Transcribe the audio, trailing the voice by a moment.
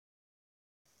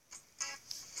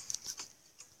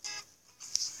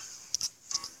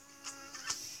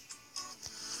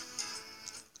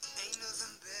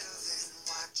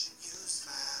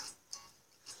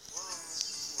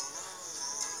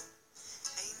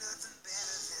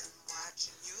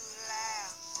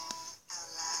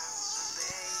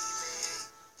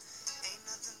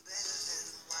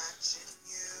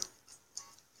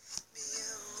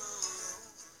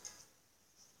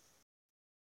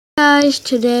guys,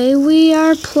 today we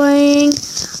are playing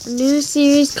a new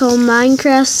series called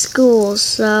Minecraft Schools.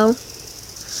 So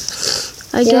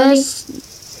I guess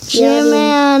Jim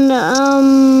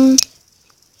and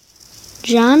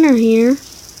John are here.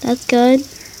 That's good.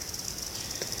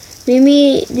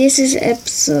 Maybe this is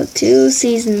episode 2,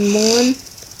 season 1.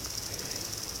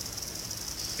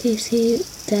 Okay, see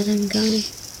that I'm gone.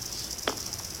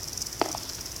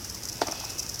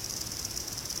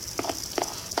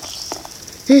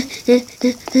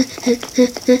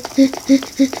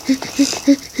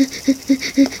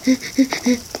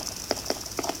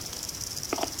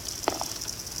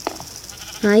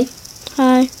 Hi.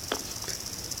 Hi.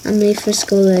 I'm late for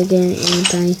school again,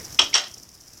 ain't I?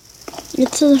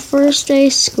 It's the first day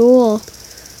of school.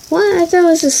 What? I thought it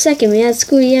was the second. We had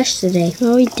school yesterday.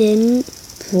 No, we didn't.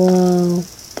 Whoa.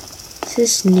 Is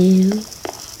this new?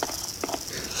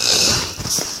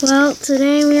 Well,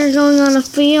 today we are going on a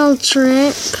field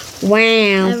trip.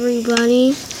 Wow.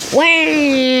 Everybody.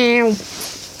 Wow.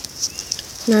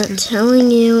 Not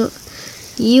telling you.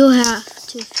 You have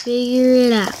to figure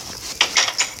it out.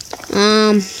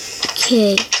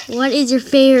 Okay. What is your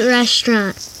favorite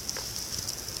restaurant?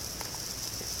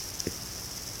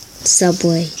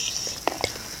 Subway.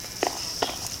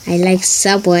 I like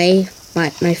Subway,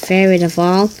 but my favorite of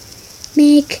all,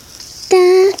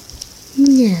 McDonald's.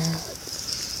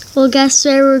 Well, guess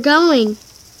where we're going?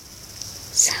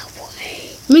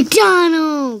 Subway.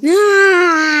 McDonald's!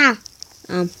 Ah!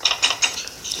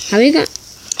 How are you going?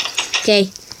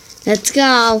 Okay, let's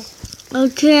go.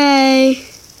 Okay.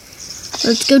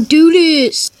 Let's go do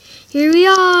this. Here we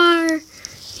are.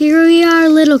 Here we are,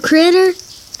 little critter.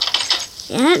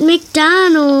 At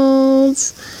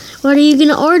McDonald's. What are you going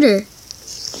to order?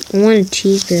 I want a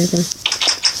cheeseburger.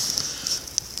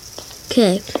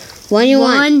 Okay. What do you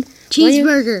want? One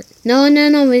cheeseburger. No.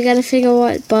 We gotta figure out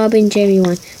what Bob and Jamie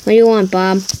want. What do you want,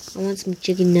 Bob? I want some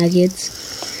chicken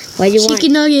nuggets. What do you want?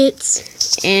 Chicken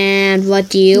nuggets. And what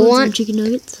do you want? Some chicken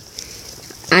nuggets.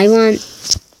 I want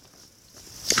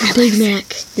Big Mac.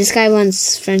 This guy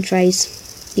wants French fries.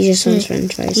 He just wants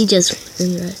French fries. He just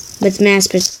French fries. But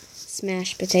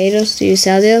smashed potatoes. Do you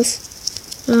sell those?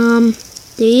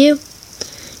 Do you?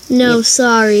 No, Yep.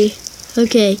 sorry.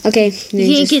 Okay. Okay,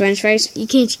 You just French fries. You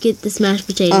can't get the smashed Oh,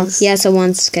 potatoes. yeah. So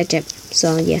one's ketchup.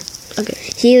 So yeah. Okay.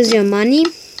 Here's your money.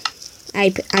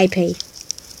 I pay.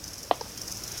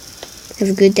 Have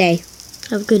a good day.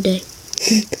 Have a good day.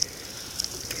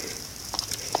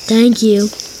 Thank you.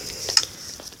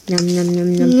 Nom nom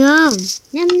nom nom. Yum.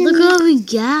 Nom, nom, Look nom. what we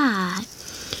got.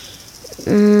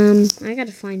 I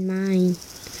gotta find mine.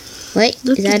 Wait,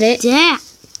 Look is at that it? that.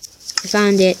 I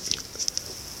found it.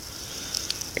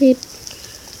 Beep.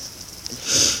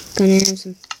 Gonna have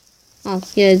some. Oh,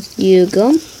 here you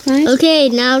go, guys. Okay,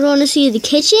 now I want to see the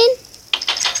kitchen.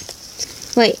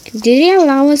 Wait, did they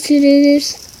allow us to do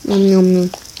this? No.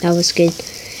 That was good.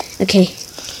 Okay.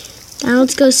 Now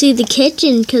let's go see the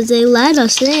kitchen because they let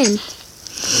us in.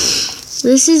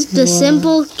 This is the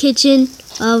simple kitchen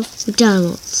of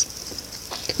McDonald's.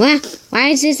 What? Why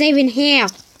is this even here?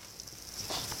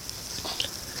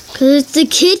 Because it's the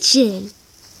kitchen.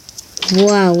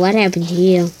 Whoa, what happened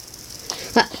here?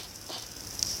 What?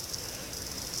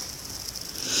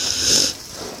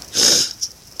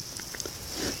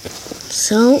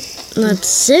 So, let's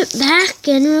sit back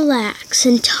and relax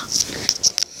and talk.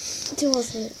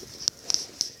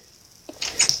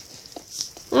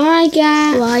 Oh my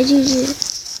god. Why'd you do that?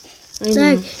 I know.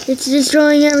 Zach, it's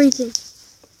destroying everything.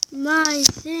 My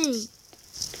thing.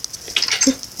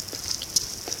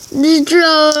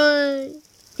 Destroy.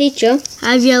 Teacher.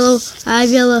 I have yellow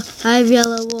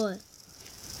wood.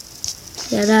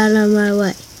 Get out of my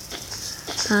way.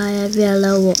 I have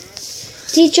yellow wood.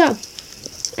 Teacher.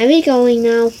 Are we going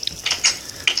now?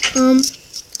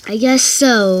 I guess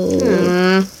so.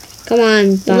 Aw. Come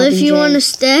on, Bob. Well, if and you Jay. want to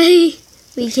stay,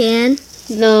 we can.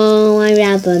 No, I'd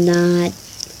rather not.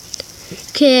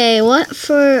 Okay, what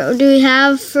do we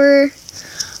have for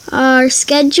our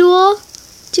schedule?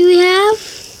 Do we have?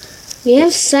 We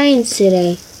have science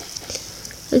today.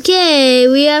 Okay,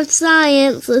 we have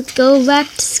science. Let's go back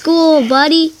to school,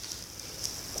 buddy.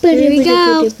 Here we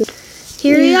go.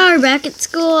 Here we are, back at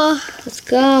school. Let's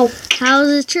go. How's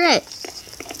the trip?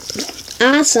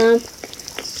 Awesome.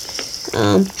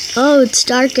 Oh, it's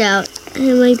dark out.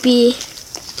 It might be.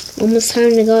 Almost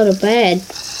time to go to bed.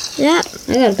 Yep.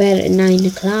 I got to bed at 9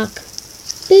 o'clock.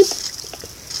 Beep.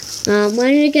 What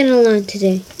are we gonna learn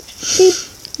today? Beep.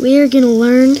 We are gonna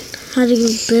learn how to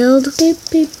build Beep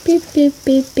beep beep beep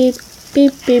beep beep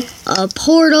beep beep. a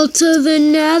portal to the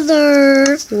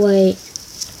Nether. Wait,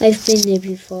 I've been there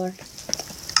before.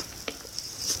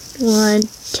 1,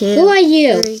 2. Who are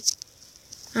you? 3.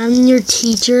 I'm your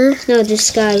teacher. No,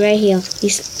 this guy right here.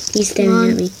 He's staring 1,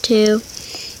 at me. 2,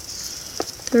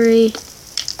 3,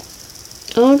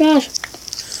 Oh gosh.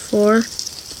 4.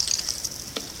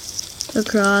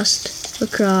 Across.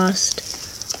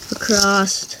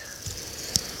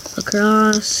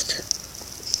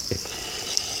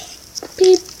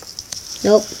 Beep.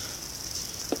 Nope.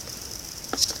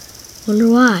 Wonder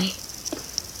why.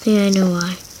 Think I know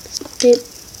why. Beep.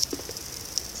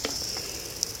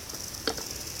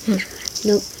 Now try.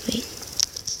 Nope. Wait.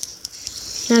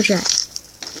 Now try.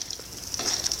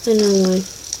 I know why.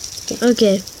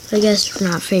 Okay. I guess we're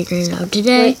not figuring it out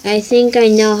today. Wait, I think I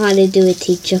know how to do it,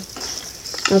 teacher.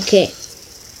 Okay.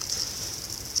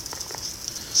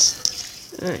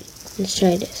 Alright, let's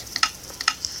try this.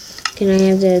 Can I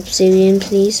have the obsidian,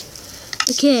 please?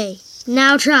 Okay.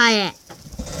 Now try it.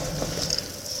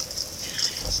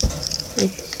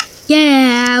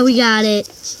 Yeah, we got it.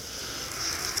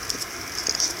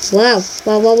 Wow.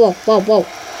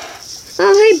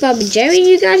 Oh, hey, Bobby Jerry,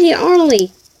 you got here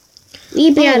early.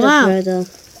 We built a wow. portal.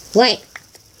 Wait,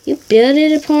 you built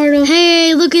a portal?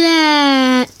 Hey, look at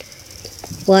that.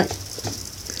 What?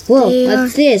 Whoa, They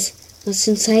what's this? What's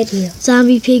inside here?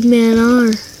 Zombie pigman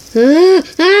are.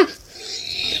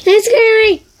 That's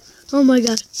scary. Oh my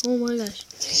gosh.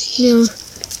 No.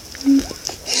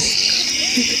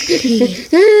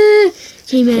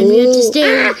 Okay, man, we have to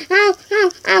stay.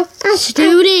 Ow.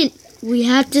 Student, we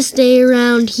have to stay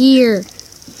around here.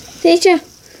 Teacher.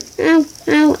 Ow.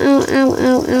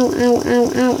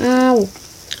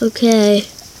 Okay.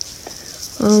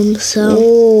 So.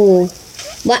 Oh.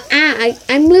 But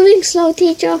I'm moving slow,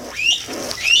 teacher.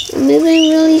 I'm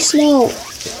moving really slow.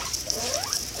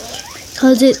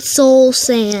 Cause it's soul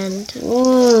sand.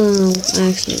 Whoa.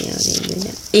 Actually, I didn't do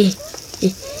that.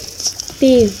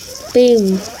 Beam.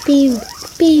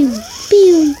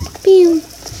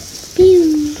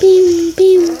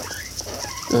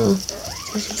 Oh,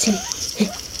 doesn't see.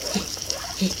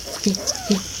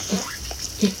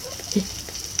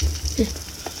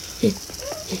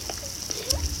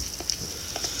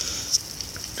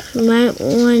 You might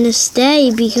want to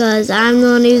stay because I'm the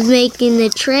one who's making the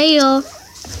trail.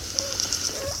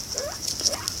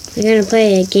 We're gonna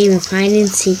play a game of hide and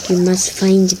seek. You must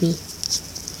find me.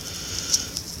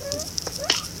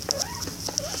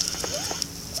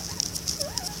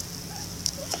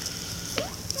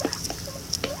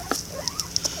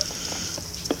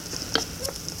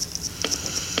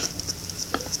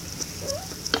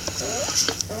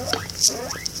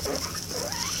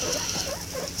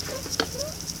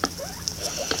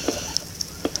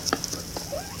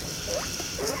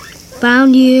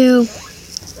 Found you.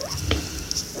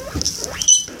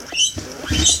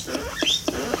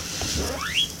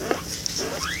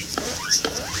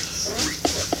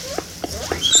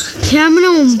 Okay, I'm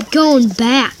going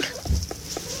back.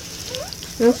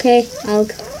 Okay, I'll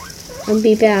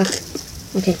be back.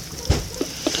 Okay.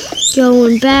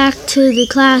 Going back to the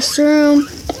classroom.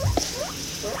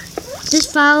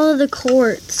 Just follow the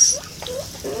courts.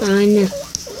 Oh no.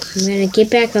 I'm gonna get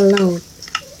back alone.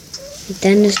 I've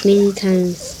done this many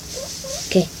times.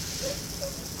 Okay.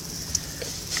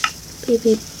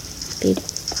 Beep.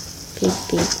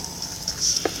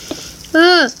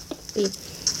 Ah! Beep.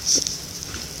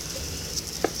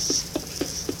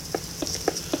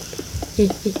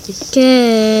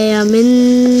 Okay, I'm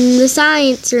in the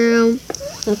science room.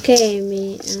 Okay, I'll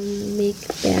make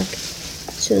it back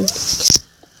soon.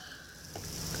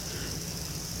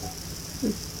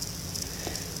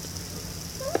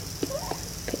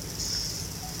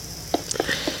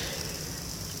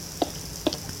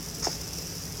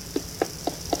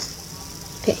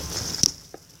 Okay.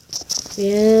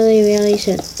 Really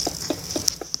soon.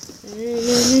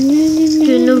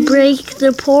 Gonna break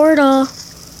the portal.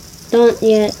 Don't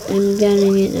yet. I'm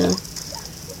getting it now.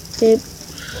 Beep.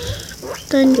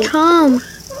 Then come.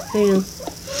 I know.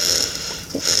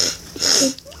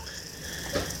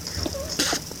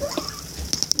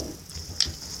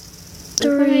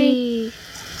 3,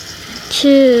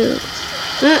 2,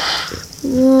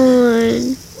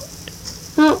 1.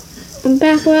 Oh, I'm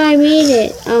back where I made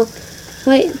it. Oh,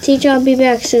 wait, teacher, I'll be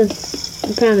back soon.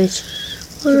 I promise.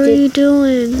 What are you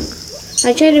doing?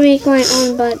 I tried to make my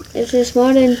own, but if there's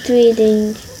more than 3,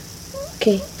 then...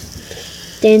 Okay.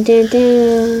 Don't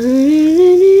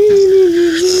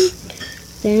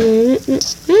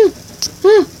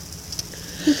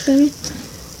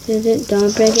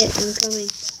break it, I'm coming.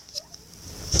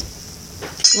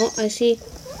 Oh, I see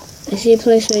a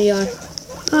place where you are.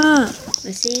 Ah,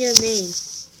 I see your name.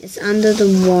 It's under the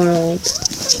world.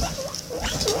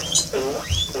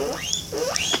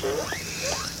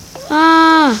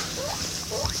 Ah!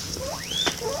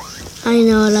 I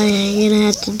know what I'm gonna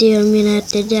have to do. I'm gonna have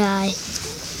to die.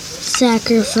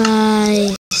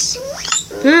 Sacrifice.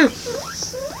 Huh?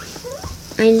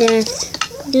 I left.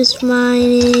 Just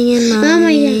mining and Oh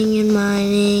my mining and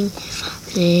mining.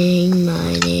 Mining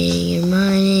and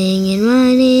mining and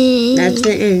mining. That's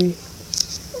the end.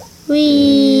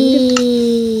 Whee!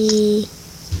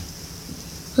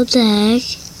 What the heck?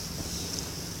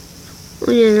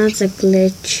 Oh yeah, that's a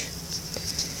glitch.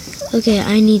 Okay,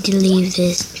 I need to leave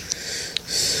this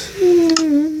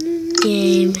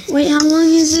game. Wait, how long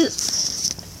is it?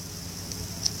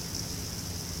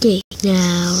 Okay,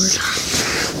 now.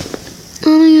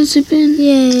 How long has it been?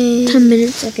 Yay. 10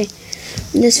 minutes, okay.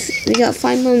 We got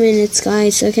 5 more minutes,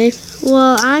 guys, okay?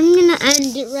 Well, I'm gonna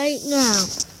end it right now.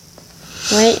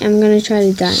 Wait, I'm gonna try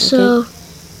to die, okay? So,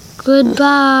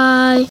 goodbye.